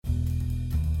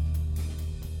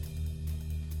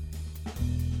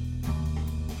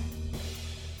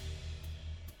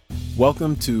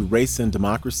Welcome to Race and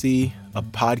Democracy, a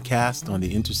podcast on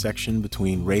the intersection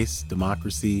between race,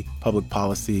 democracy, public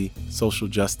policy, social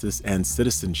justice, and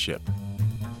citizenship.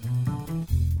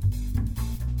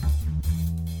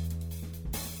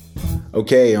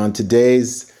 Okay, on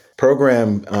today's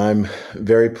program, I'm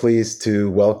very pleased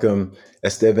to welcome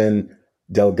Esteban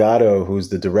Delgado, who's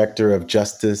the Director of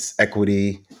Justice,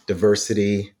 Equity,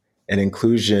 Diversity, and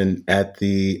Inclusion at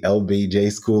the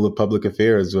LBJ School of Public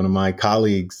Affairs, one of my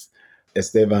colleagues.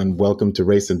 Esteban, welcome to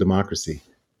Race and Democracy.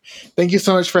 Thank you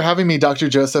so much for having me, Dr.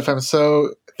 Joseph. I'm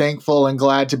so thankful and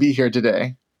glad to be here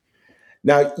today.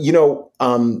 Now, you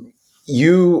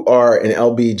are an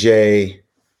LBJ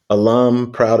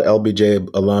alum, proud LBJ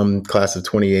alum, class of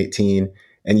 2018,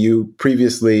 and you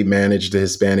previously managed the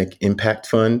Hispanic Impact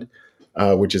Fund,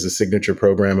 which is a signature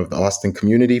program of the Austin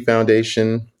Community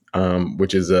Foundation,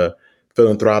 which is a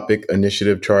philanthropic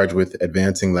initiative charged with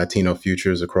advancing Latino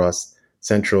futures across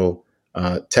Central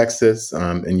Texas,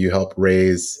 and you help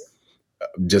raise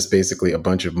just basically a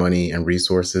bunch of money and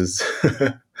resources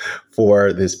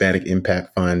for the Hispanic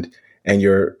Impact Fund. And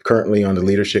you're currently on the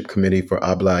leadership committee for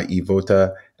Habla y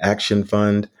Vota Action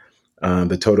Fund,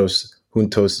 the Todos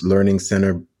Juntos Learning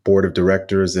Center Board of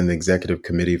Directors, and the executive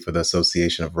committee for the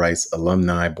Association of Rice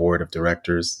Alumni Board of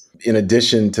Directors. In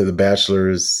addition to the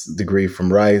bachelor's degree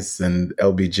from Rice and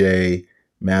LBJ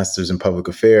Masters in Public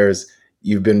Affairs,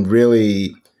 you've been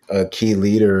really a key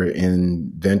leader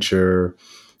in venture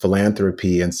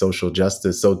philanthropy and social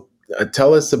justice. So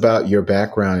tell us about your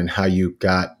background and how you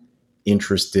got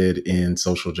interested in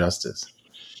social justice.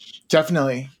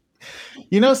 Definitely.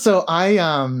 So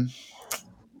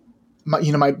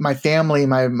my family,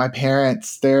 my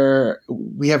parents,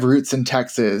 we have roots in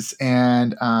Texas,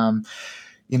 and my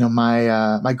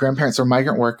grandparents were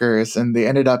migrant workers, and they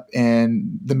ended up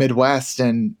in the Midwest,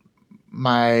 and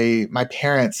my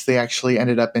parents, they actually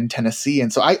ended up in Tennessee.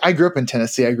 And so I grew up in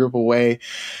Tennessee. I grew up away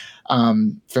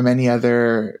from any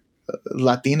other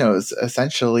Latinos,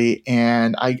 essentially.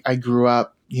 And I grew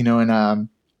up,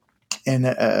 in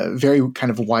a very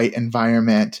kind of white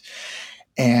environment,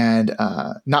 and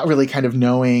not really kind of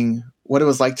knowing what it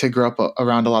was like to grow up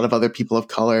around a lot of other people of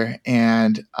color.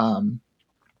 And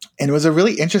it was a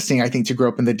really interesting, I think, to grow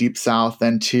up in the Deep South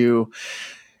and to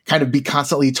kind of be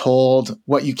constantly told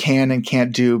what you can and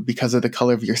can't do because of the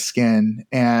color of your skin.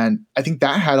 And I think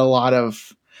that had a lot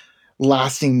of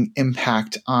lasting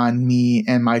impact on me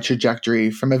and my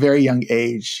trajectory from a very young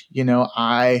age.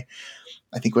 I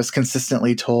think was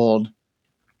consistently told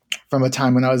from a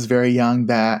time when I was very young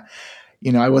that,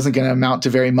 I wasn't going to amount to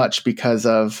very much because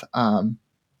of,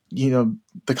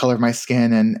 the color of my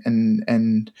skin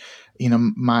and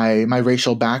my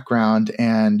racial background.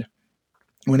 And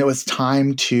when it was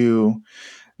time to,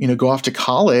 go off to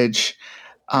college,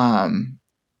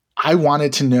 I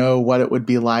wanted to know what it would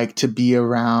be like to be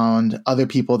around other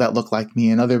people that looked like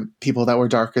me and other people that were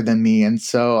darker than me. And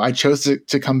so I chose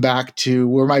to come back to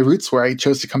where my roots were. I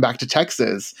chose to come back to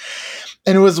Texas.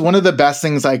 And it was one of the best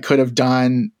things I could have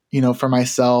done, for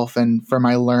myself and for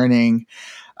my learning.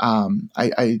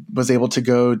 I was able to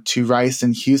go to Rice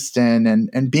in Houston,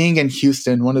 and being in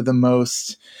Houston, one of the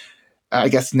most, I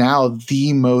guess now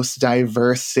the most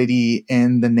diverse city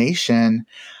in the nation.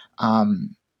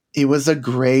 It was a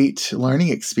great learning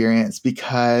experience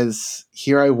because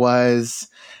here I was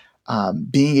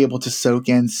being able to soak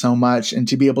in so much and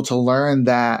to be able to learn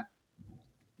that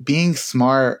being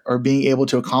smart or being able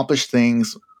to accomplish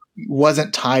things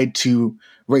wasn't tied to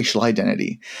racial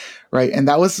identity, right? And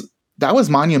that was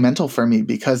monumental for me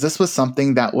because this was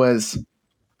something that was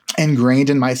ingrained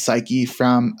in my psyche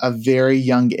from a very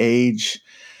young age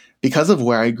because of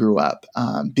where I grew up,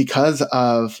 because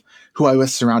of who I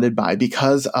was surrounded by,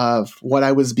 because of what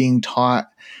I was being taught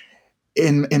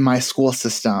in my school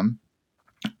system.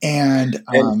 And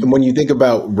when you think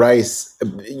about Rice,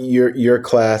 your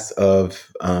class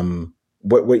of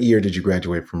what year did you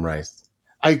graduate from Rice?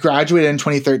 I graduated in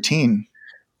 2013.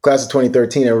 Class of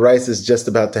 2013, and Rice is just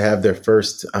about to have their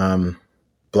first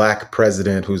Black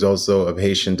president, who's also of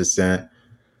Haitian descent,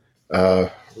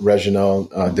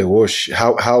 Reginald DeWush.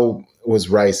 How was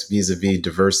Rice vis-a-vis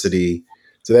diversity?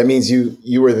 So that means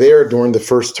you were there during the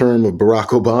first term of Barack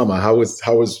Obama.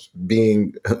 How was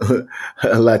being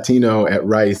a Latino at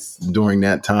Rice during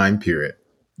that time period?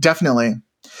 Definitely.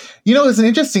 It was an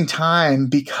interesting time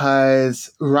because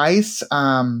Rice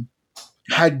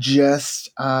had just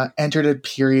entered a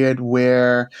period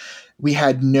where we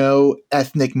had no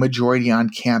ethnic majority on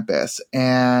campus.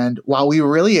 And while we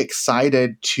were really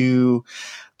excited to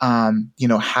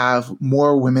have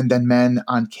more women than men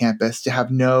on campus, to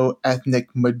have no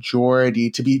ethnic majority,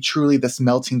 to be truly this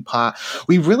melting pot,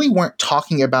 we really weren't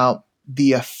talking about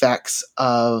the effects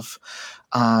of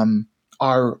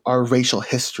our racial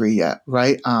history yet,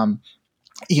 right?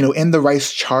 In the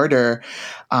Rice Charter,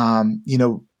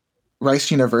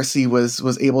 Rice University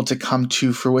was able to come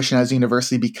to fruition as a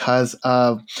university because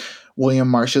of William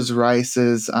Marshall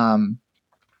Rice's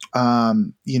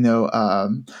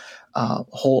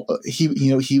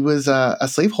he was a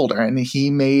slaveholder, and he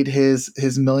made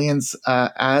his millions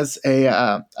as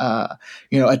a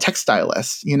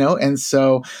textilist, and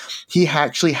so he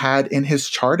actually had in his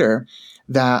charter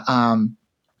that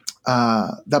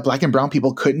that Black and brown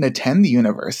people couldn't attend the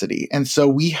university, and so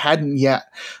we hadn't yet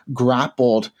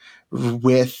grappled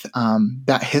with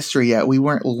that history yet. We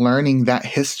weren't learning that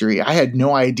history. I had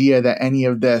no idea that any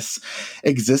of this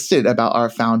existed about our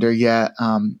founder yet,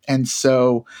 and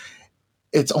so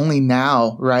it's only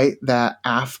now, right, that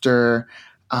after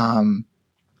the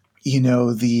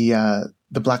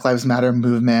Black Lives Matter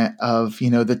movement of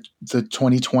the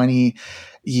 2020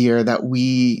 year, that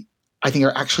we, I think,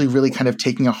 are actually really kind of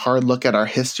taking a hard look at our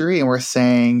history, and we're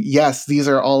saying, yes, these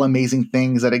are all amazing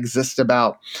things that exist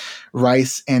about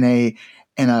Rice in a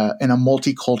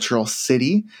multicultural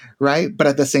city, right? But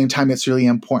at the same time, it's really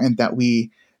important that we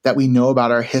know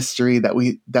about our history, that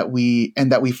we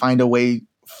find a way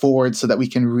forward so that we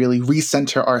can really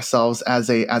recenter ourselves as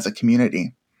a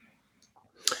community.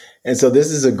 And so this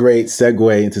is a great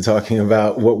segue into talking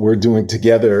about what we're doing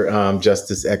together,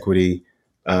 Justice, Equity,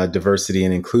 Diversity,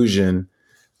 and Inclusion,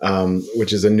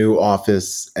 which is a new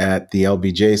office at the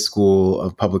LBJ School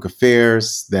of Public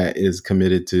Affairs that is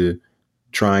committed to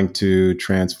trying to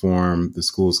transform the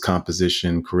school's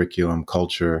composition, curriculum,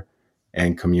 culture,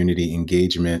 and community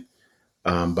engagement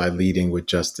by leading with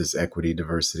justice, equity,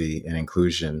 diversity, and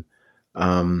inclusion.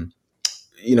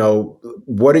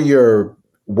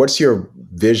 What's your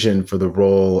vision for the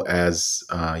role as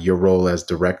your role as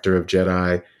director of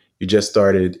JEDI? You just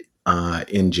started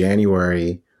in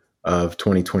January of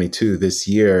 2022 this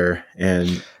year,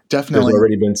 and definitely there's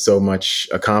already been so much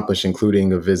accomplished,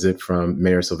 including a visit from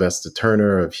Mayor Sylvester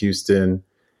Turner of Houston,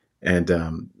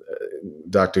 and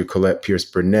Dr. Colette Pierce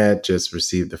Burnett just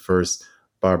received the first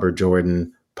Barbara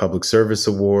Jordan Public Service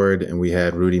Award, and we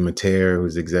had Rudy Mater,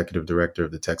 who's executive director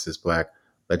of the Texas Black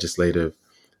Legislative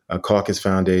Caucus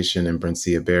Foundation, and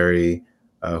Brencia Berry,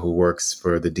 who works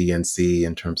for the DNC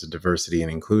in terms of diversity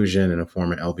and inclusion, and a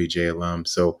former LBJ alum.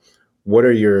 So what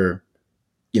are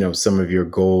some of your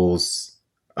goals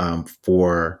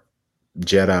for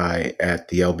JEDI at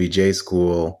the LBJ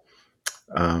school?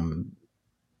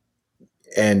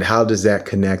 And how does that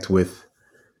connect with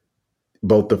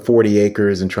both the 40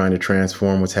 acres and trying to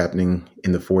transform what's happening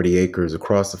in the 40 acres,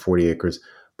 across the 40 acres,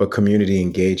 but community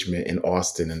engagement in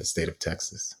Austin in the state of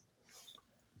Texas?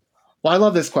 Well, I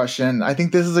love this question. I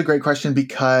think this is a great question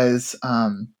because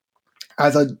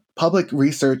as a public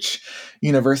research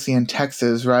university in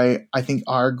Texas, right, I think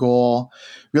our goal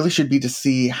really should be to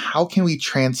see how can we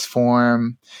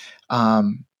transform,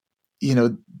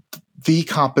 the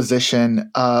composition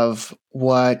of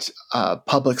what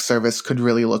public service could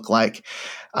really look like,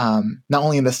 not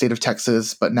only in the state of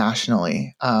Texas, but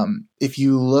nationally. If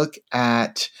you look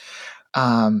at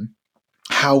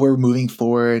how we're moving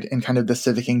forward in kind of the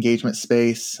civic engagement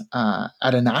space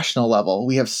at a national level,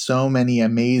 we have so many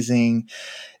amazing,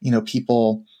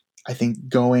 people, I think,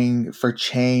 going for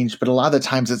change, but a lot of the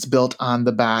times it's built on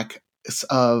the back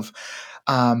of,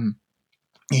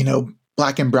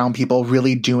 Black and brown people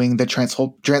really doing the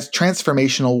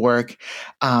transformational work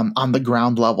on the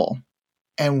ground level.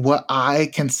 And what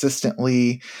I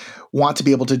consistently want to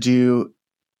be able to do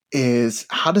is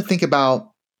how to think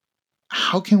about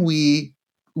how can we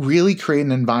really create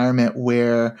an environment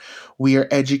where we are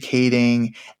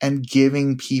educating and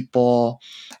giving people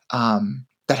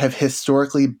that have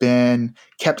historically been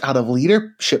kept out of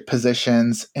leadership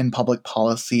positions in public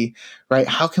policy, right?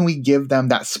 How can we give them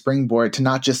that springboard to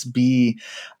not just be,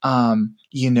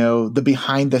 the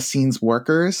behind the scenes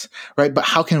workers, right? But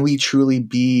how can we truly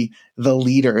be the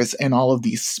leaders in all of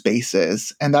these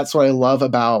spaces? And that's what I love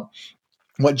about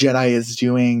what JEDI is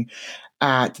doing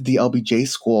at the LBJ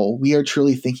school. We are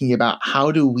truly thinking about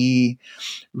how do we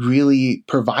really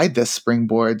provide this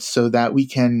springboard so that we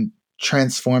can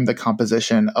transform the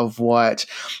composition of what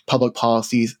public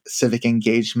policy, civic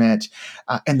engagement,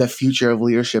 and the future of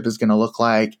leadership is going to look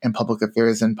like in public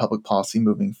affairs and public policy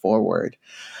moving forward.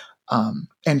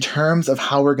 In terms of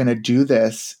how we're going to do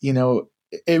this,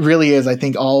 it really is, I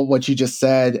think, all what you just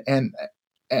said and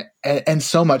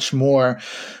so much more.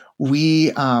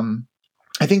 We,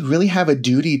 I think, really have a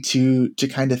duty to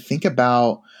kind of think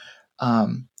about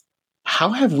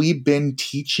how have we been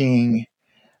teaching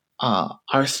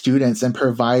our students and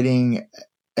providing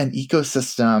an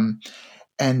ecosystem,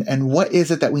 and what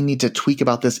is it that we need to tweak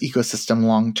about this ecosystem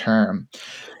long term?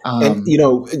 And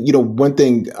Um, one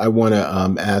thing I want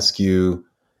to ask you,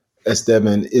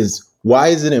 Esteban, is why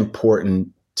is it important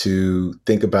to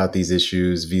think about these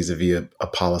issues vis-a-vis a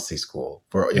policy school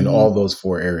for in all those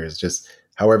four areas? Just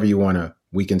however you want to,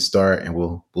 we can start, and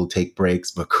we'll take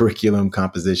breaks. But curriculum,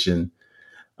 composition,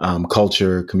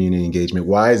 culture, community engagement.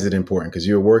 Why is it important? Because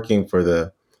you're working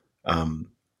for um,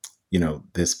 the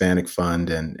Hispanic Fund,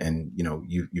 and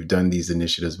you've done these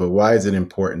initiatives. But why is it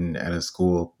important at a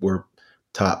school? We're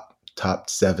top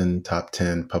 7, top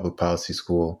 10 public policy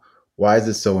school. Why is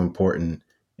it so important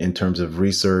in terms of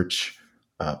research,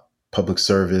 uh, public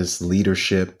service,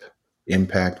 leadership,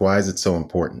 impact? Why is it so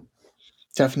important?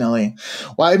 Definitely.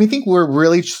 Well, I think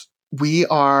we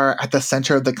are at the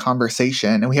center of the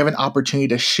conversation, and we have an opportunity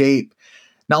to shape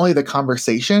not only the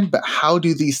conversation, but how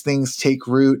do these things take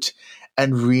root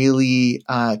and really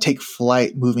take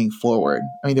flight moving forward.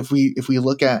 I mean, if we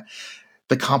look at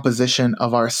the composition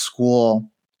of our school,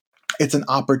 it's an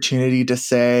opportunity to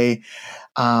say,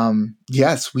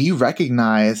 yes, we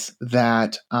recognize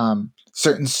that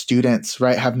certain students,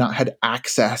 right, have not had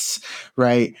access,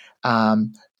 right,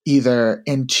 either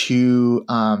into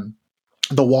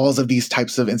the walls of these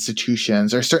types of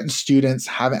institutions, or certain students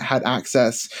haven't had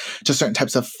access to certain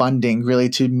types of funding really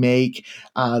to make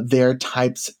their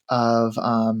types of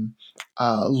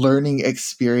learning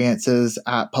experiences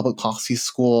at public policy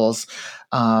schools,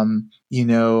 um, you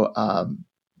know, um,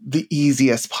 the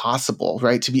easiest possible,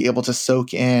 right? To be able to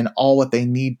soak in all what they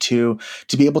need to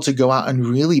be able to go out and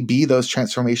really be those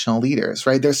transformational leaders,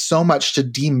 right? There's so much to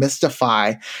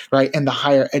demystify, right, in the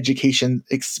higher education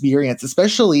experience,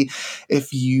 especially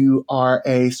if you are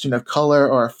a student of color,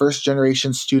 or a first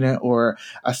generation student, or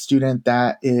a student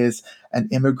that is an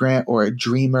immigrant, or a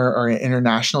dreamer, or an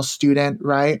international student,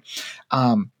 right?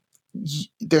 Um,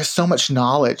 there's so much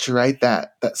knowledge, right,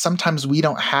 that sometimes we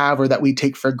don't have, or that we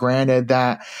take for granted,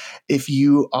 that if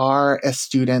you are a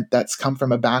student that's come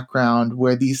from a background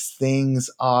where these things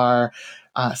are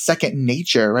second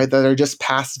nature, right, that are just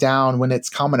passed down when it's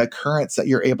common occurrence that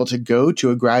you're able to go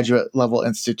to a graduate level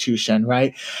institution,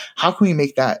 right? How can we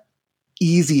make that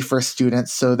easy for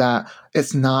students so that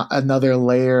it's not another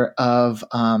layer of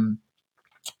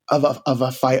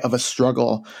a fight, of a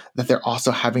struggle that they're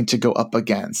also having to go up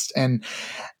against? And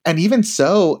even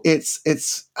so,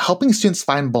 it's helping students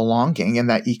find belonging in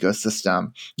that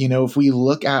ecosystem. If we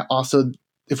look at also,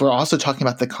 if we're also talking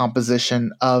about the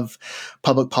composition of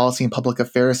public policy and public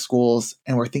affairs schools,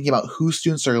 and we're thinking about who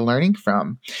students are learning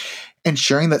from,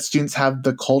 ensuring that students have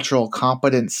the cultural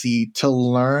competency to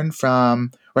learn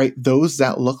from, right, those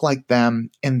that look like them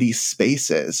in these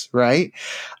spaces, right?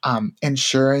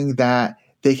 Ensuring that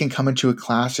they can come into a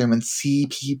classroom and see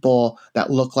people that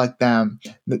look like them,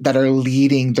 that are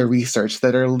leading the research,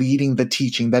 that are leading the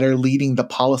teaching, that are leading the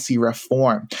policy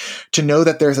reform, to know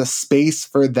that there's a space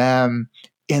for them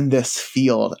in this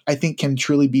field, I think can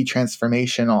truly be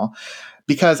transformational.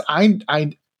 Because I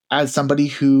as somebody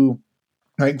who,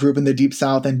 right, grew up in the Deep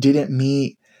South and didn't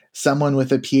meet someone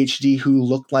with a PhD who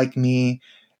looked like me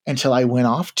until I went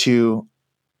off to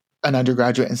an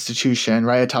undergraduate institution,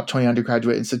 right, a top 20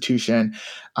 undergraduate institution,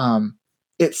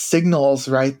 it signals,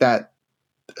 right, that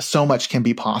so much can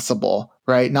be possible,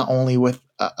 right? Not only with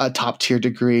a top tier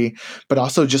degree, but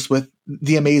also just with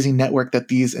the amazing network that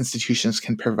these institutions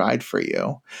can provide for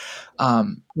you.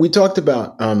 We talked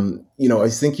about, I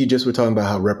think you just were talking about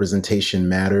how representation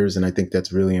matters, and I think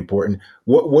that's really important.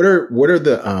 What are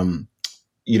the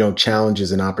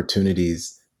challenges and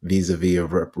opportunities vis-a-vis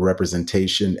of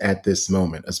representation at this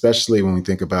moment, especially when we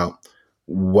think about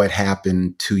what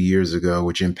happened 2 years ago,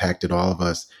 which impacted all of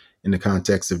us in the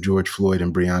context of George Floyd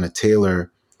and Breonna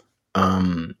Taylor?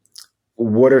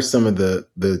 What are some of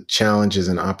the challenges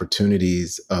and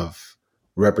opportunities of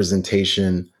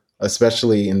representation,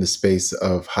 especially in the space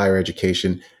of higher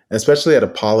education, especially at a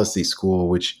policy school,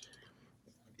 which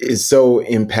is so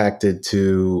impacted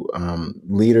to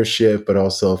leadership, but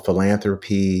also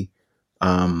philanthropy,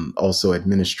 also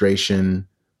administration,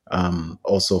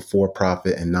 also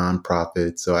for-profit and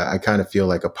nonprofit. So I kind of feel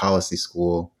like a policy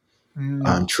school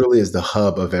Mm. truly is the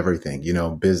hub of everything,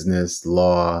 business,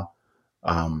 law,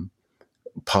 um,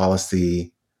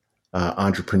 policy,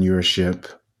 entrepreneurship,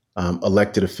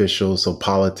 elected officials, so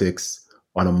politics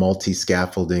on a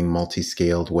multi-scaffolding,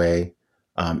 multi-scaled way,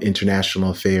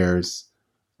 international affairs,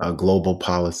 global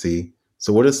policy.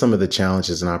 So what are some of the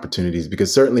challenges and opportunities?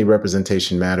 Because certainly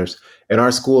representation matters, and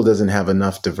our school doesn't have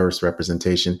enough diverse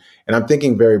representation. And I'm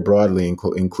thinking very broadly,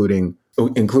 including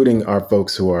our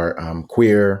folks who are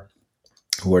queer,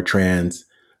 who are trans,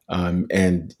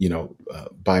 and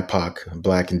BIPOC,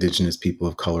 Black, Indigenous people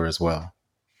of color as well.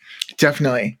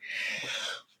 Definitely.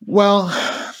 Well,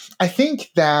 I think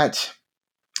that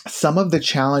some of the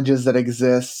challenges that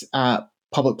exist at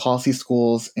public policy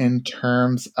schools in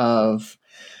terms of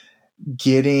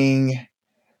getting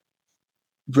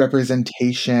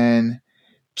representation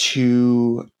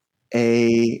to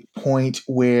a point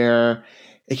where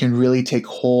it can really take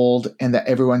hold and that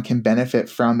everyone can benefit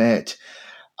from it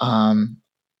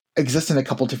exists in a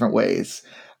couple different ways.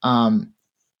 I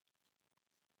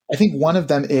think one of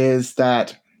them is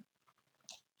that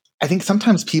I think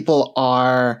sometimes people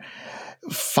are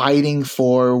fighting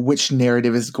for which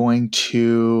narrative is going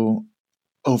to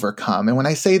overcome. And when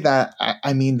I say that,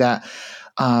 I mean that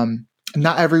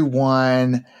not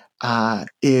everyone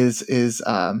is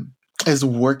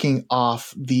working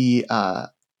off the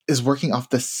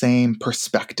same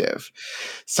perspective.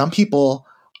 Some people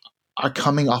are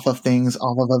coming off of things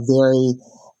off of a very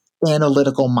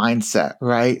analytical mindset,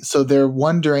 right? So they're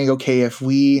wondering, okay, if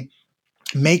we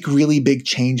make really big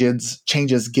changes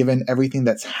given everything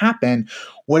that's happened,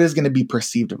 what is going to be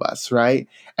perceived of us, right?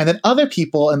 And then other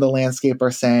people in the landscape are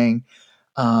saying,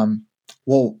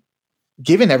 well,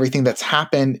 given everything that's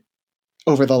happened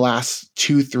over the last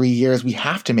 2-3 years, we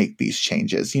have to make these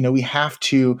changes. We have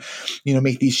to,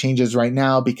 make these changes right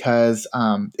now because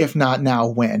if not now,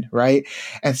 when, right?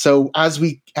 And so as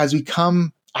we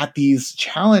come at these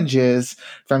challenges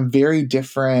from very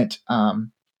different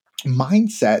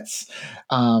mindsets,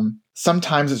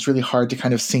 sometimes it's really hard to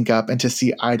kind of sync up and to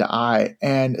see eye to eye.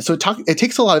 And so it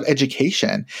takes a lot of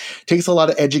education. It takes a lot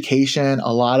of education,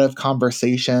 a lot of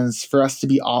conversations for us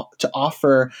to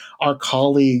offer our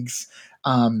colleagues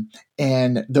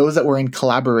and those that we're in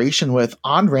collaboration with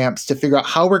on-ramps to figure out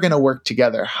how we're going to work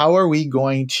together. How are we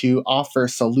going to offer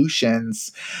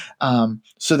solutions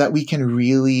so that we can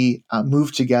really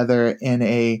move together in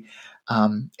a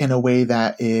way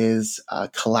that is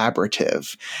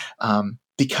collaborative,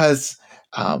 because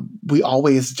we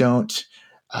always don't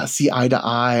see eye to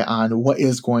eye on what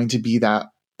is going to be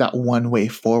that one way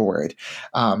forward.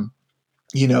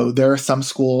 There are some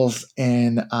schools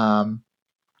in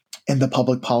the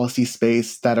public policy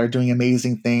space that are doing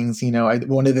amazing things.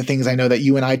 One of the things I know that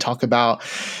you and I talk about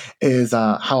is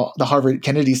how the Harvard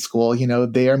Kennedy School,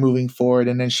 they are moving forward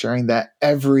and ensuring that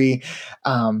every,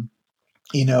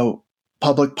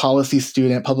 public policy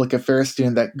student, public affairs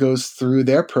student that goes through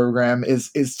their program is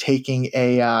taking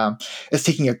a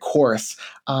course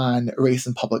on race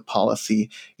and public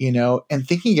policy, and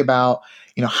thinking about,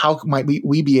 how might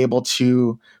we be able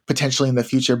to potentially in the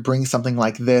future bring something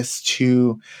like this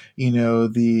to,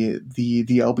 the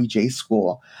LBJ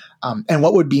school, and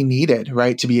what would be needed,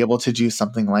 right, to be able to do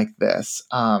something like this.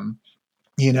 How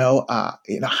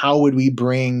would we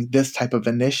bring this type of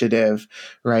initiative,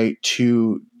 right,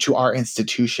 to our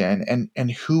institution,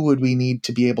 and who would we need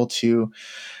to be able to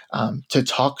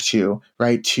talk to,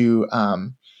 right, to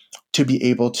be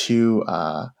able to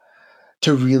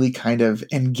really kind of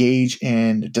engage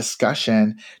in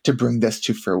discussion to bring this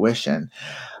to fruition.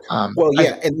 Well,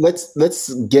 yeah, and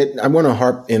let's get. I want to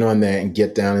harp in on that and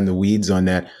get down in the weeds on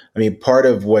that. I mean, part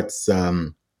of what's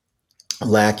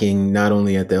lacking not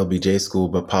only at the LBJ school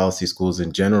but policy schools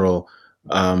in general.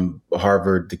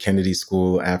 Harvard, the Kennedy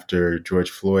School, after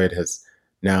George Floyd, has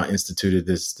now instituted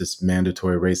this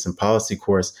mandatory race and policy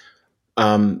course.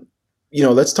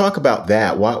 Let's talk about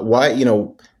that. Why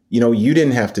you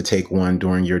didn't have to take one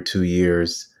during your 2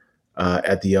 years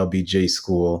at the LBJ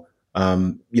school.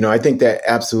 I think that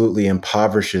absolutely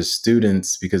impoverishes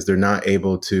students because they're not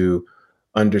able to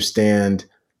understand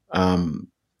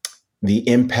the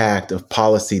impact of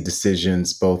policy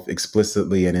decisions, both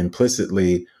explicitly and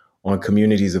implicitly, on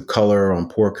communities of color, on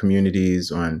poor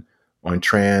communities, on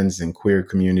trans and queer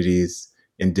communities,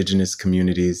 indigenous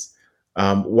communities.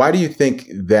 Why do you think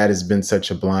that has been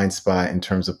such a blind spot in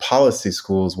terms of policy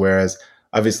schools? Whereas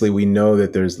obviously we know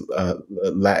that there's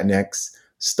Latinx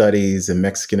studies and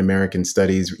Mexican American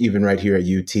studies, even right here at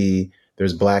UT,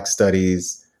 there's Black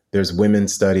studies, there's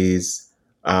women's studies.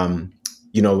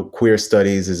 Queer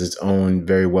studies is its own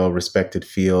very well respected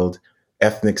field.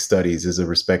 Ethnic studies is a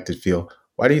respected field.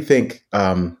 Why do you think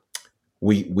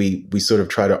we sort of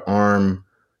try to arm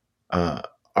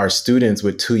our students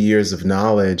with 2 years of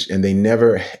knowledge and they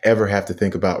never ever have to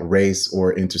think about race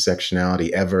or intersectionality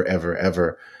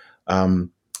ever?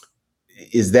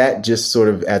 Is that just sort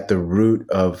of at the root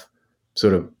of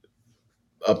sort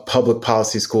of public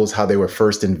policy schools, how they were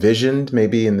first envisioned,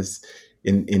 maybe in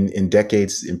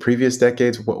previous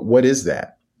decades? What is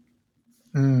that?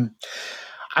 I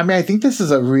mean, I think this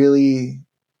is a really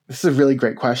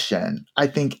great question. I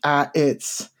think at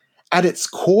its at its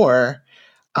core,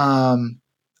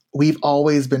 we've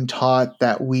always been taught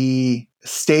that we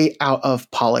stay out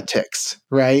of politics,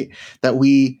 right? That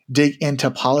we dig into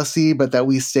policy, but that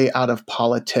we stay out of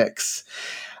politics.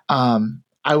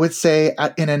 I would say,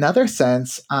 in another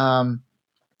sense,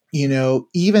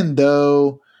 even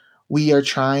though we are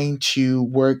trying to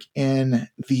work in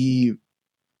the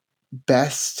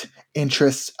best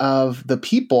interests of the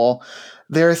people,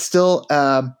 there is still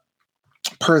a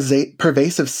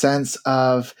pervasive sense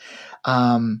of,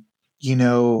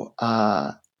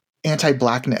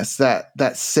 anti-blackness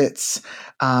that sits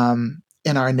in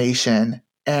our nation.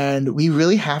 And we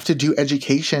really have to do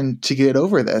education to get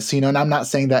over this, and I'm not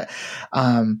saying that,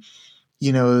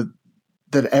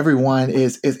 that everyone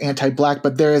is anti-black,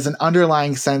 but there is an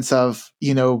underlying sense of,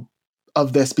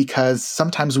 of this, because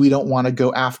sometimes we don't want to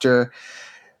go after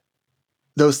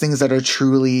those things that are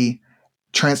truly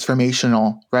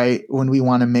transformational, right? When we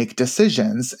want to make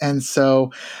decisions. And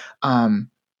so,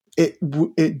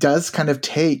 it does kind of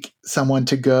take someone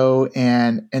to go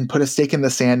and put a stake in the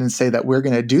sand and say that we're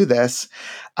going to do this,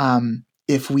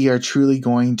 if we are truly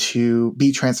going to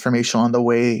be transformational in the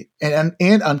way and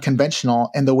unconventional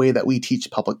in the way that we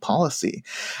teach public policy.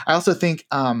 I also think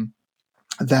that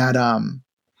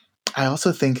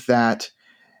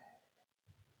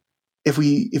if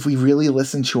we really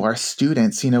listen to our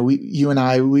students, you and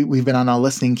I, we've been on a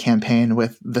listening campaign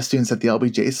with the students at the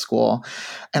LBJ school.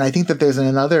 And I think that there's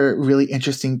another really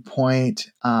interesting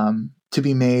point to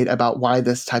be made about why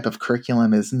this type of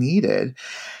curriculum is needed.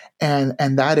 And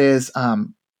that is,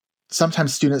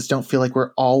 sometimes students don't feel like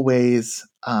we're always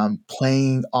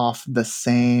playing off the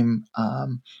same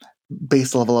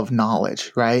base level of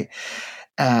knowledge, right?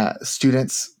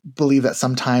 Students believe that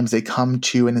sometimes they come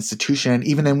to an institution, and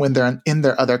even when they're in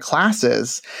their other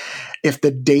classes, if the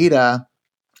data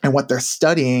and what they're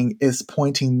studying is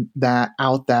pointing that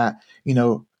out, that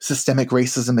systemic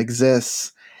racism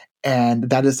exists, and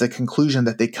that is the conclusion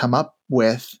that they come up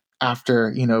with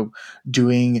after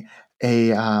doing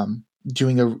a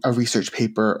research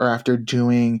paper, or after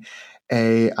doing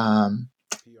a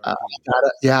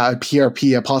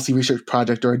PRP, a policy research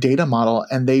project, or a data model,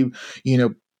 and they,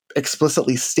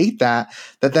 explicitly state that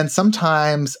then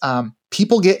sometimes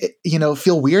people get,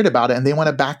 feel weird about it, and they want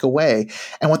to back away.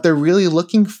 And what they're really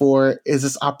looking for is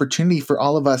this opportunity for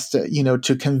all of us to,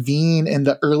 to convene in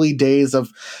the early days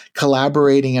of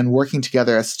collaborating and working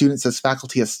together as students, as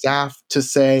faculty, as staff, to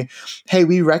say, hey,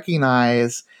 we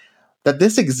recognize that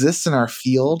this exists in our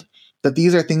field, that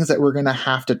these are things that we're going to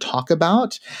have to talk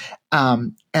about,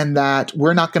 and that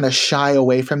we're not going to shy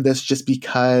away from this just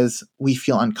because we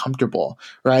feel uncomfortable,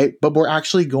 right? But we're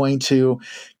actually going to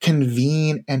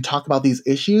convene and talk about these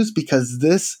issues because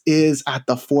this is at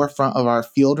the forefront of our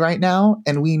field right now.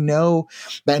 And we know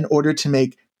that in order to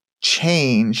make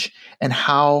change and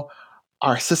how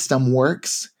our system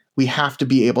works, we have to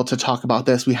be able to talk about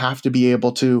this. We have to be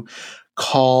able to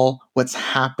call what's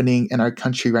happening in our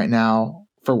country right now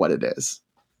for what it is.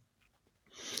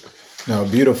 No,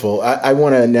 beautiful. I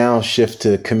want to now shift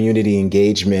to community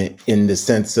engagement in the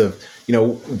sense of,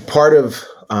 part of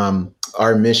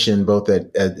our mission, both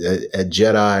at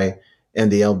JEDI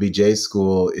and the LBJ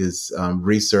school, is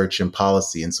research and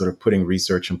policy, and sort of putting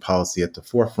research and policy at the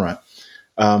forefront.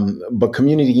 But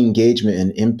community engagement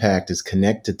and impact is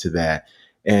connected to that.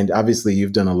 And obviously,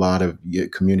 you've done a lot of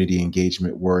community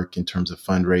engagement work in terms of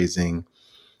fundraising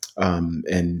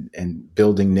and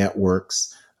building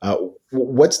networks.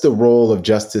 What's the role of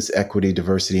justice, equity,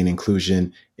 diversity, and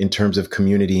inclusion in terms of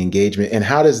community engagement? And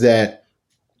how does that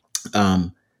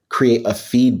create a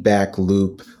feedback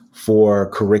loop for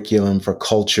curriculum, for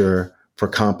culture, for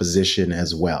composition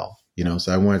as well?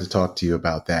 So I wanted to talk to you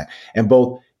about that. And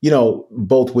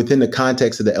both within the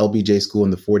context of the LBJ school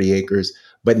and the 40 acres,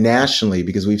 but nationally,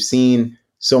 because we've seen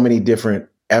so many different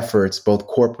efforts, both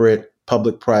corporate,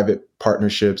 public-private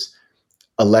partnerships,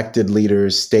 elected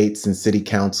leaders, states and city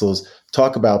councils,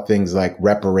 talk about things like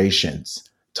reparations,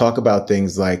 talk about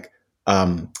things like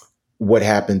what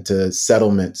happened to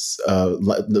settlements,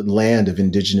 the land of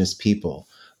indigenous people,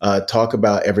 talk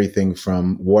about everything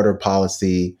from water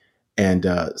policy and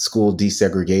school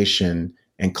desegregation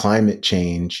and climate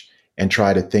change, and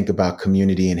try to think about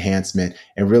community enhancement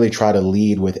and really try to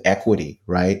lead with equity,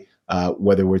 right?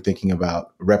 Whether we're thinking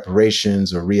about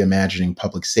reparations or reimagining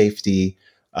public safety,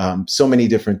 so many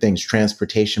different things,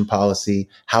 transportation policy,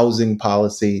 housing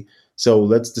policy. So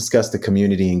let's discuss the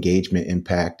community engagement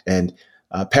impact. And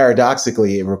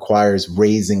paradoxically, it requires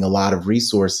raising a lot of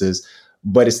resources,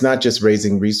 but it's not just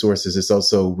raising resources, it's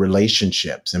also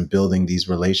relationships and building these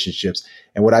relationships.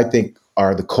 And what I think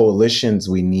are the coalitions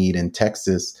we need in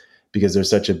Texas because there's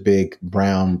such a big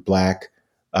brown, black,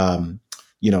 um,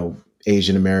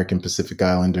 Asian American, Pacific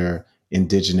Islander,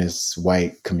 indigenous,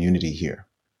 white community here.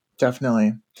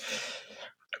 Definitely.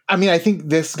 I mean, I think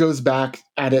this goes back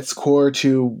at its core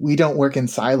to we don't work in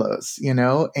silos,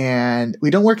 and we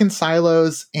don't work in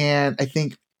silos. And I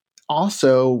think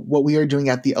also what we are doing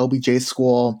at the LBJ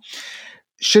school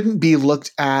shouldn't be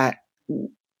looked at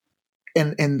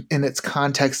in its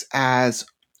context as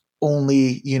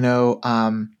only,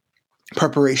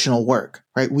 preparational work,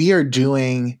 right? We are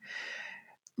doing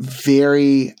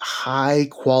very high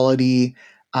quality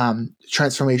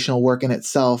transformational work in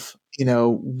itself,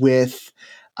 with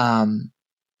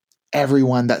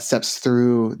everyone that steps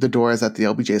through the doors at the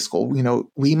LBJ school.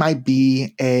 We might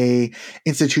be a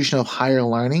institution of higher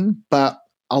learning, but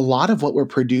a lot of what we're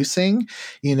producing,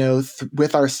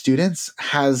 with our students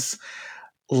has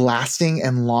lasting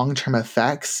and long-term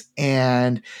effects.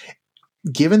 And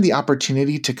given the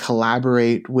opportunity to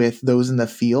collaborate with those in the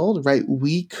field, right,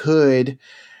 we could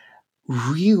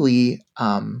really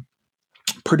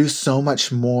produce so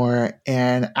much more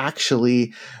and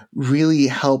actually really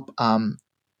help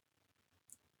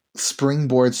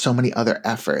springboard so many other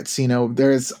efforts.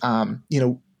 There's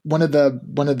one of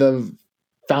the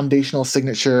foundational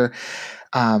signature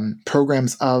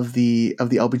programs of the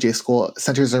LBJ school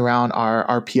centers around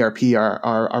our PRP,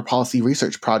 our policy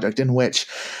research project, in which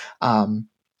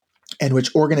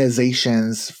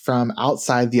organizations from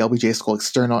outside the LBJ school,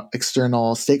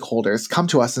 external stakeholders, come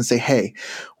to us and say, "Hey,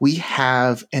 we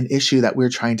have an issue that we're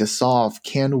trying to solve.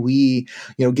 Can we,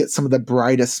 get some of the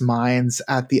brightest minds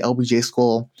at the LBJ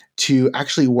school to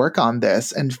actually work on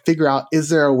this and figure out, is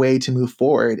there a way to move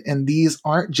forward?" And these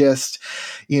aren't just,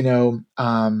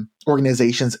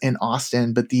 organizations in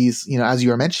Austin, but these, as you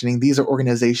were mentioning, these are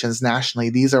organizations nationally.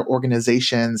 These are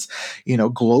organizations,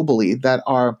 globally, that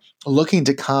are looking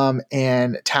to come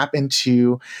and tap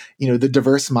into, the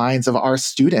diverse minds of our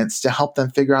students to help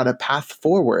them figure out a path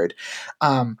forward.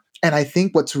 And I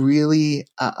think what's really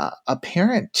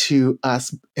apparent to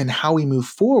us in how we move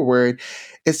forward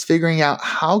is figuring out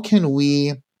how can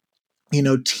we,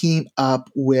 team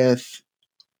up with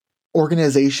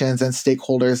organizations and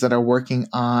stakeholders that are working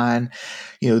on,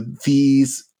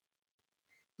 these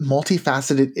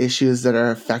multifaceted issues that are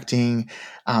affecting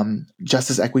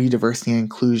justice, equity, diversity, and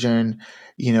inclusion,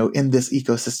 in this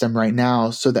ecosystem right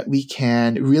now, so that we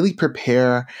can really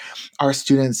prepare our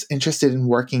students interested in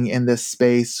working in this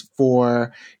space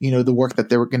for, the work that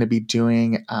they're going to be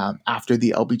doing after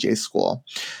the LBJ school.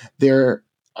 There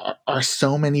are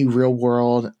so many real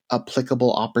world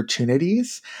applicable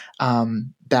opportunities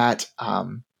that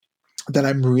I'm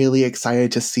really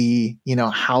excited to see,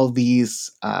 how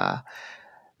these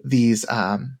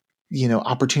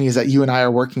opportunities that you and I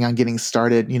are working on getting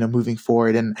started, moving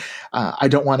forward. And I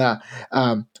don't want to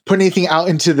put anything out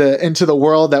into the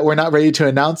world that we're not ready to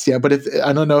announce yet. But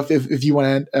I don't know if you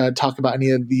want to talk about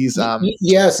any of these.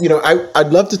 Yes,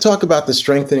 I'd love to talk about the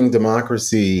Strengthening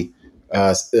Democracy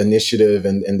initiative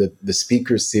and the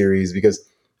speaker series, because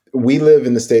we live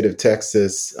in the state of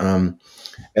Texas,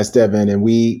 Esteban, and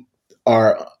we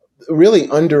are really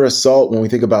under assault when we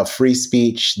think about free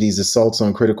speech, these assaults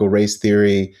on critical race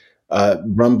theory,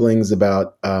 rumblings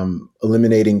about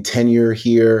eliminating tenure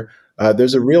here.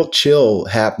 There's a real chill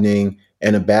happening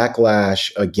and a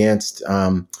backlash against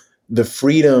the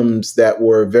freedoms that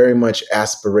were very much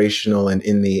aspirational and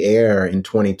in the air in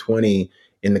 2020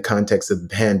 in the context of the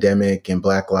pandemic and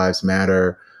Black Lives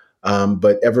Matter.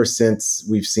 But ever since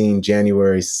we've seen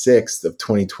January 6th of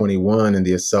 2021 and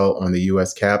the assault on the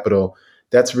U.S. Capitol,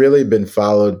 that's really been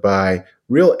followed by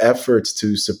real efforts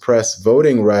to suppress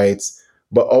voting rights,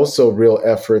 but also real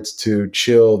efforts to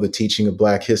chill the teaching of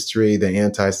Black history, the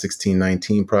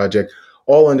Anti-1619 Project,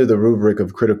 all under the rubric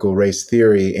of critical race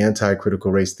theory,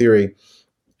 anti-critical race theory.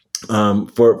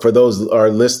 For those our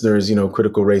listeners,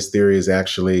 critical race theory is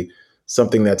actually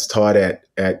something that's taught at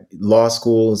law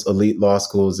schools, elite law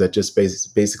schools, that just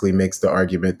basically makes the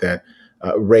argument that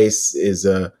race is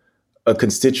a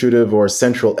constitutive or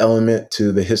central element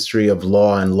to the history of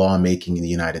law and lawmaking in the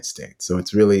United States. So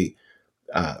it's really,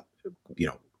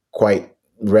 quite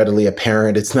readily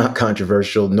apparent. It's not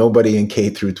controversial. Nobody in K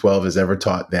through 12 has ever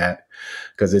taught that,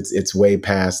 because it's way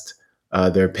past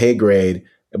their pay grade.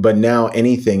 But now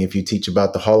anything, if you teach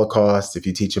about the Holocaust, if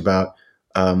you teach about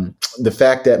the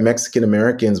fact that Mexican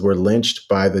Americans were lynched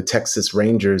by the Texas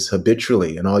Rangers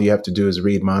habitually, and all you have to do is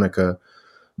read Monica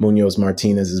Munoz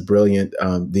Martinez's brilliant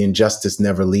The Injustice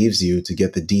Never Leaves You to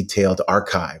get the detailed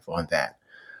archive on that.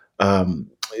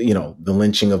 The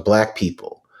lynching of Black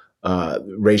people,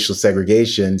 racial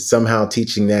segregation, somehow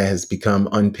teaching that has become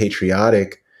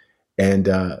unpatriotic And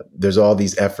there's all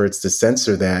these efforts to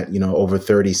censor that. Over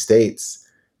 30 states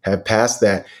have passed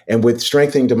that. And with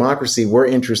Strengthening Democracy, we're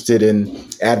interested in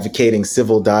advocating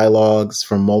civil dialogues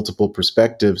from multiple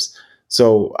perspectives.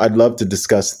 So I'd love to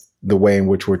discuss the way in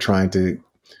which we're trying to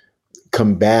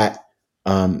combat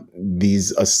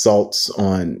these assaults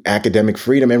on academic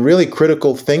freedom and really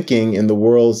critical thinking in the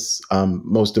world's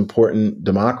most important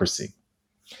democracy.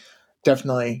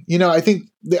 Definitely.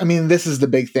 This is the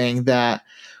big thing, that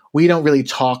we don't really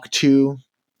talk to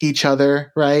each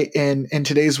other, right? In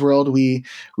today's world, we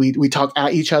talk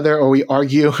at each other, or we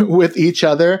argue with each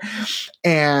other.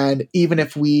 And even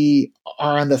if we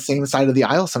are on the same side of the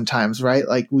aisle sometimes, right?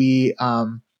 Like we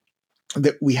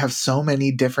have so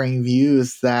many differing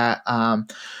views that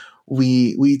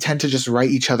we tend to just write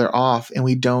each other off, and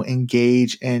we don't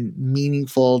engage in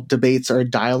meaningful debates or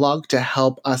dialogue to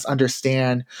help us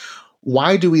understand,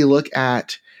 why do we look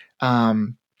at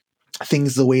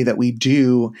things the way that we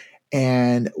do,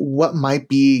 and what might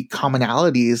be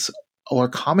commonalities or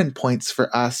common points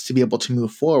for us to be able to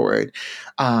move forward.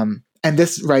 And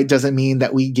this, right, doesn't mean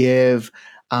that we give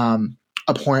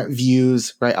abhorrent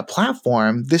views, right, a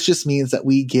platform. This just means that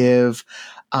we give,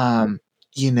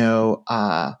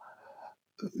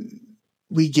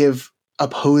 we give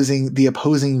the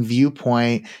opposing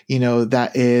viewpoint,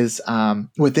 that is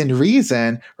within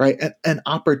reason, right, an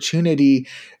opportunity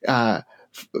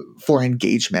for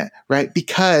engagement, right?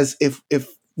 Because if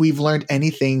we've learned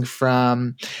anything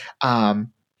from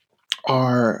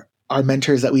our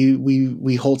mentors that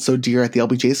we hold so dear at the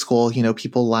LBJ School,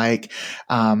 people like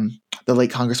the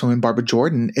late Congresswoman Barbara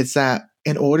Jordan, it's that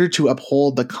in order to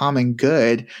uphold the common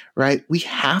good, right, we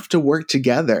have to work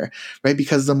together, right?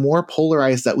 Because the more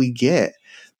polarized that we get,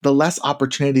 the less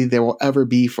opportunity there will ever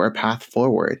be for a path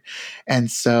forward.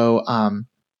 And so I'm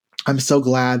so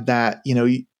glad that,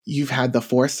 you've had the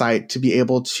foresight to be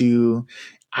able to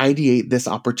ideate this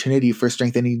opportunity for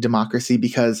Strengthening Democracy,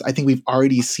 because I think we've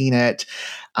already seen it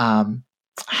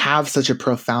have such a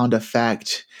profound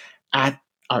effect at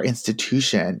our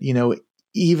institution.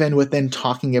 Even within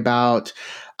talking about,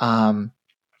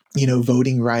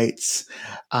 voting rights,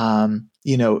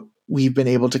 we've been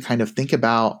able to kind of think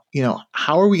about,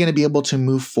 how are we going to be able to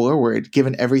move forward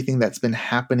given everything that's been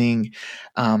happening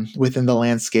within the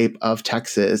landscape of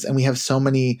Texas. And we have so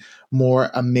many more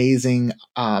amazing,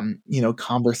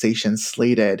 conversations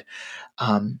slated.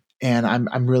 And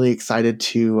I'm really excited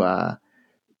to,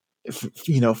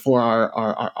 for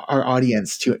our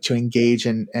audience to engage,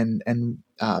 and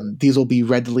these will be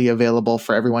readily available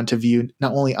for everyone to view,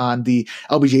 not only on the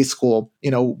LBJ School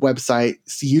website,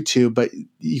 YouTube, but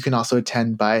you can also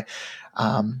attend by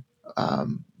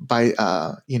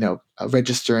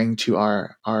registering to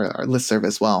our listserv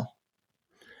as well.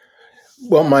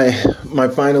 Well, my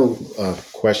final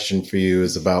question for you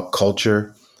is about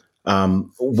culture.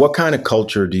 What kind of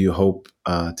culture do you hope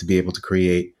to be able to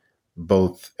create,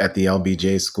 both at the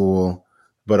LBJ School,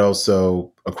 but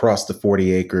also across the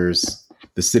 40 acres?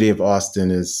 The city of Austin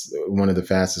is one of the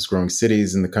fastest growing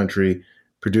cities in the country,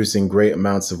 producing great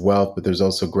amounts of wealth, but there's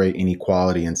also great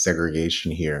inequality and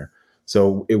segregation here.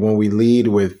 So when we lead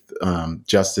with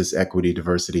justice, equity,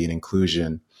 diversity, and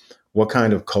inclusion, what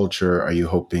kind of culture are you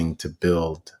hoping to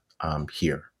build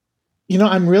here?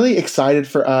 I'm really excited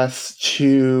for us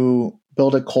to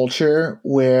build a culture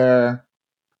where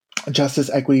justice,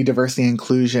 equity, diversity, and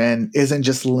inclusion isn't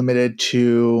just limited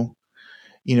to,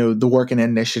 the work and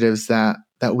initiatives that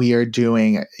we are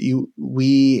doing.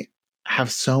 We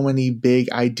have so many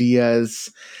big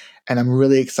ideas, and I'm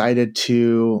really excited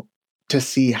to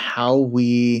see how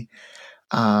we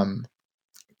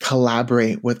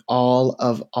collaborate with all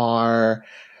of our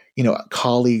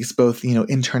colleagues, both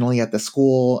internally at the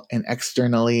school and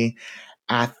externally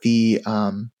at the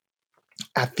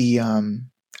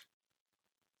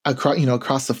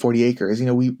across the 40 acres.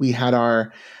 We had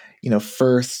our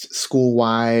first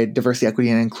school-wide diversity, equity,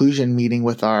 and inclusion meeting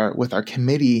with our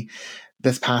committee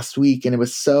this past week, and it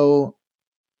was so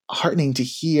heartening to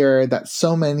hear that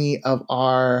so many of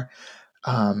our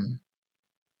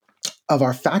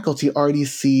faculty already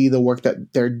see the work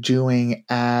that they're doing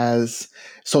as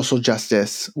social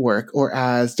justice work or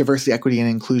as diversity, equity, and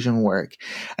inclusion work.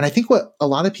 And I think what a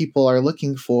lot of people are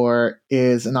looking for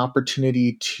is an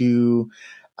opportunity to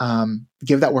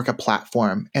give that work a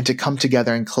platform and to come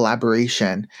together in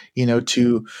collaboration,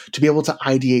 to be able to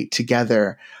ideate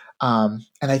together. And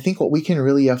I think what we can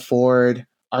really afford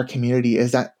our community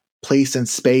is that place and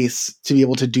space to be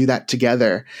able to do that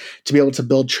together, to be able to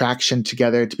build traction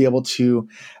together, to be able to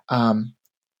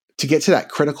get to that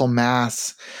critical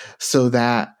mass so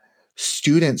that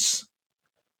students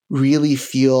really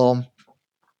feel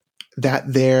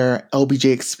that their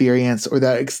LBJ experience or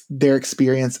that their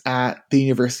experience at the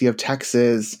University of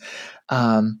Texas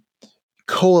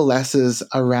coalesces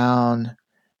around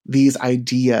these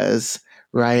ideas,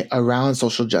 right? Around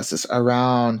social justice,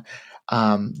 around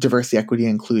diversity, equity,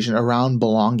 inclusion, around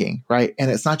belonging, right?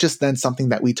 And it's not just then something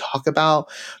that we talk about,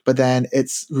 but then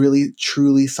it's really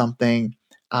truly something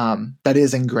that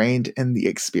is ingrained in the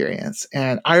experience.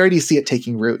 And I already see it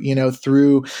taking root,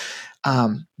 through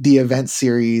the event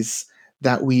series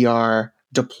that we are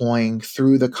deploying,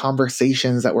 through the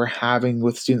conversations that we're having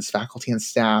with students, faculty, and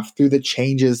staff, through the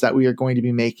changes that we are going to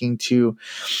be making to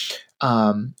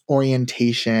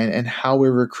orientation and how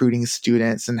we're recruiting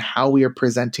students and how we are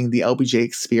presenting the LBJ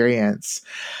experience,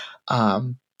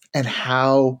 and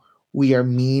how we are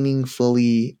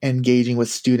meaningfully engaging with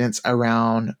students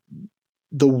around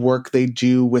the work they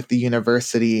do with the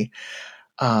university.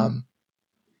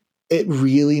 It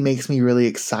really makes me really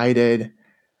excited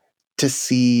to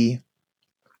see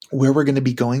where we're going to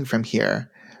be going from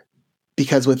here.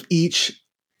 Because with each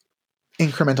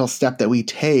incremental step that we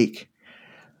take,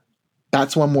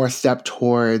 that's one more step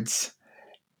towards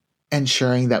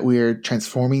ensuring that we're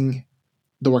transforming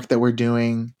the work that we're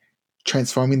doing,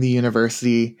 transforming the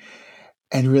university,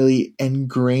 and really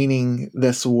ingraining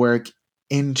this work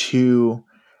into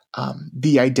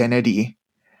the identity,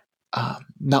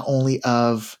 not only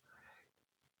of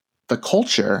the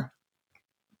culture,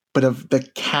 but of the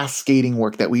cascading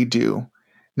work that we do,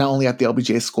 not only at the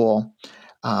LBJ school,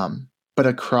 but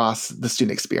across the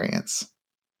student experience.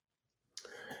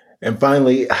 And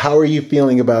finally, how are you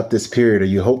feeling about this period? Are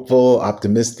you hopeful,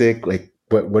 optimistic? Like,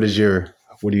 what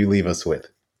do you leave us with?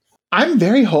 I'm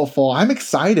very hopeful. I'm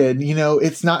excited.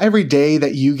 It's not every day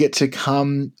that you get to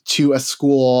come to a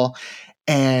school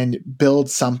and build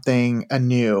something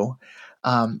anew.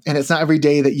 And it's not every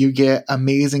day that you get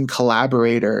amazing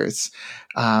collaborators.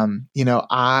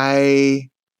 I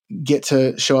get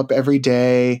to show up every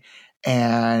day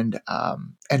and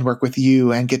work with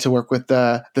you, and get to work with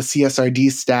the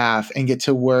CSRD staff, and get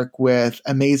to work with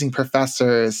amazing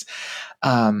professors,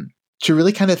 to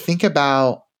really kind of think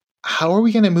about, how are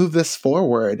we going to move this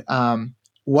forward?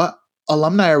 What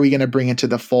alumni are we going to bring into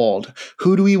the fold?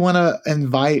 Who do we want to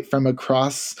invite from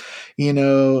across,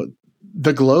 the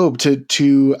globe to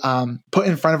put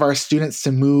in front of our students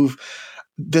to move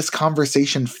this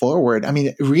conversation forward? I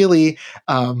mean, really,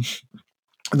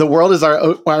 the world is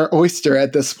our oyster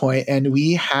at this point, and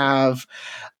we have,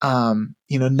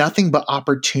 nothing but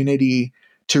opportunity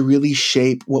to really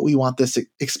shape what we want this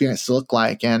experience to look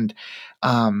like. And,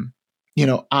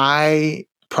 I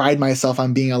pride myself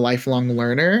on being a lifelong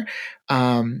learner.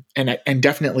 And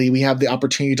definitely we have the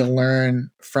opportunity to learn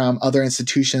from other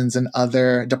institutions and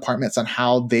other departments on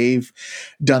how they've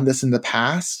done this in the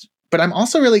past. But I'm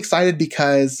also really excited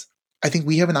because I think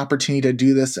we have an opportunity to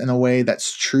do this in a way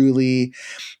that's truly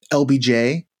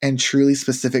LBJ and truly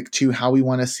specific to how we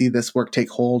want to see this work take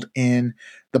hold in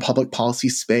the public policy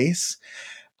space.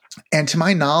 And to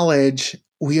my knowledge,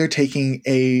 we are taking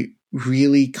a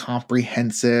really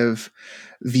comprehensive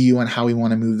view on how we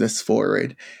want to move this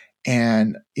forward.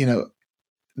 And,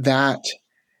 that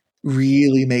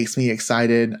really makes me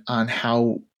excited on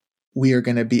how we are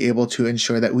going to be able to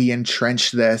ensure that we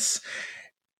entrench this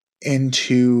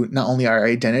into not only our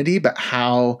identity, but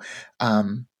how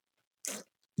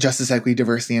justice, equity,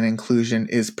 diversity, and inclusion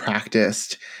is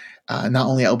practiced, not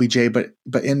only at LBJ,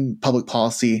 but in public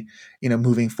policy,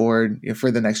 moving forward for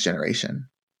the next generation.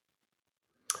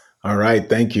 All right.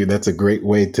 Thank you. That's a great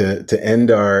way to end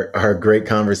our great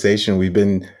conversation. We've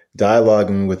been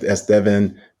dialoguing with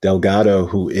Esteban Delgado,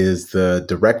 who is the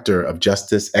Director of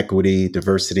Justice, Equity,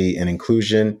 Diversity, and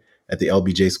Inclusion at the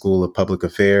LBJ School of Public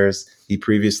Affairs. He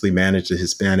previously managed the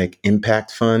Hispanic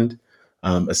Impact Fund,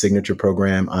 a signature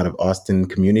program out of Austin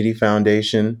Community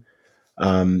Foundation.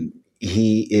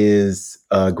 He is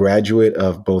a graduate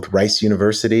of both Rice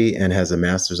University and has a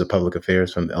Master's of Public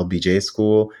Affairs from the LBJ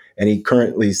School. And he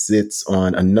currently sits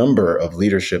on a number of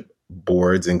leadership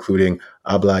boards, including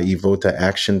Habla y Vota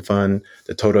Action Fund,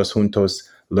 the Todos Juntos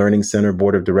Learning Center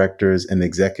Board of Directors, and the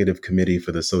Executive Committee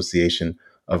for the Association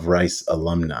of Rice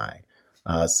Alumni.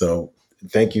 So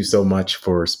thank you so much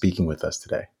for speaking with us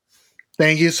today.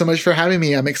 Thank you so much for having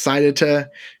me. I'm excited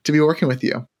to be working with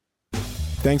you.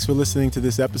 Thanks for listening to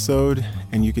this episode,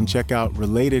 and you can check out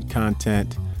related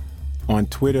content on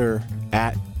Twitter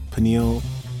at Peniel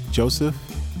Joseph.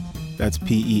 That's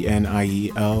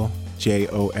PENIEL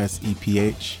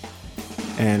JOSEPH.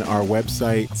 And our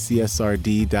website,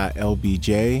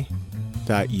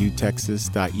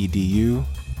 csrd.lbj.utexas.edu.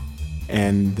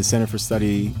 And the Center for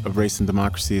Study of Race and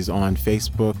Democracy is on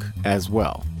Facebook as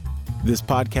well. This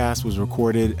podcast was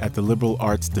recorded at the Liberal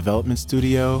Arts Development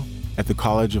Studio at the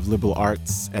College of Liberal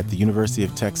Arts at the University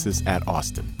of Texas at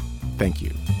Austin. Thank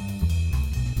you.